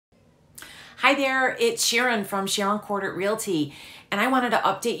Hi there, it's Sharon from Sharon Quarter Realty, and I wanted to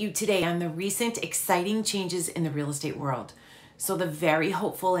update you today on the recent exciting changes in the real estate world. So the very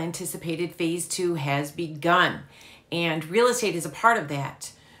hopeful anticipated phase 2 has begun, and real estate is a part of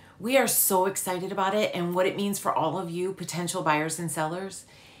that. We are so excited about it and what it means for all of you potential buyers and sellers.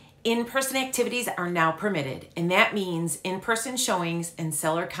 In-person activities are now permitted, and that means in-person showings and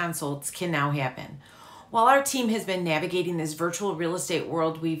seller consults can now happen. While our team has been navigating this virtual real estate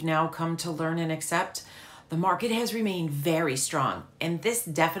world we've now come to learn and accept, the market has remained very strong, and this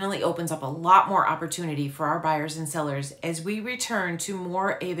definitely opens up a lot more opportunity for our buyers and sellers as we return to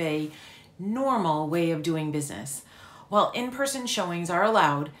more of a normal way of doing business. While in-person showings are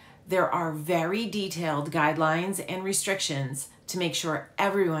allowed, there are very detailed guidelines and restrictions to make sure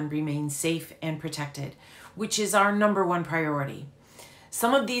everyone remains safe and protected, which is our #1 priority.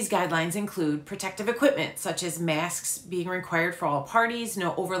 Some of these guidelines include protective equipment, such as masks being required for all parties,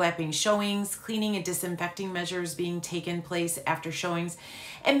 no overlapping showings, cleaning and disinfecting measures being taken place after showings,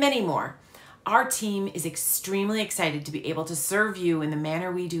 and many more. Our team is extremely excited to be able to serve you in the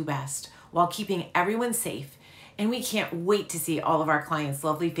manner we do best while keeping everyone safe, and we can't wait to see all of our clients'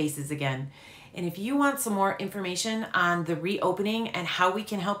 lovely faces again. And if you want some more information on the reopening and how we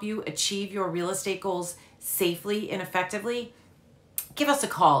can help you achieve your real estate goals safely and effectively, give us a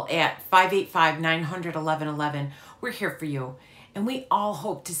call at 585-900-1111. We're here for you, and we all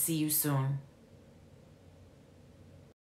hope to see you soon.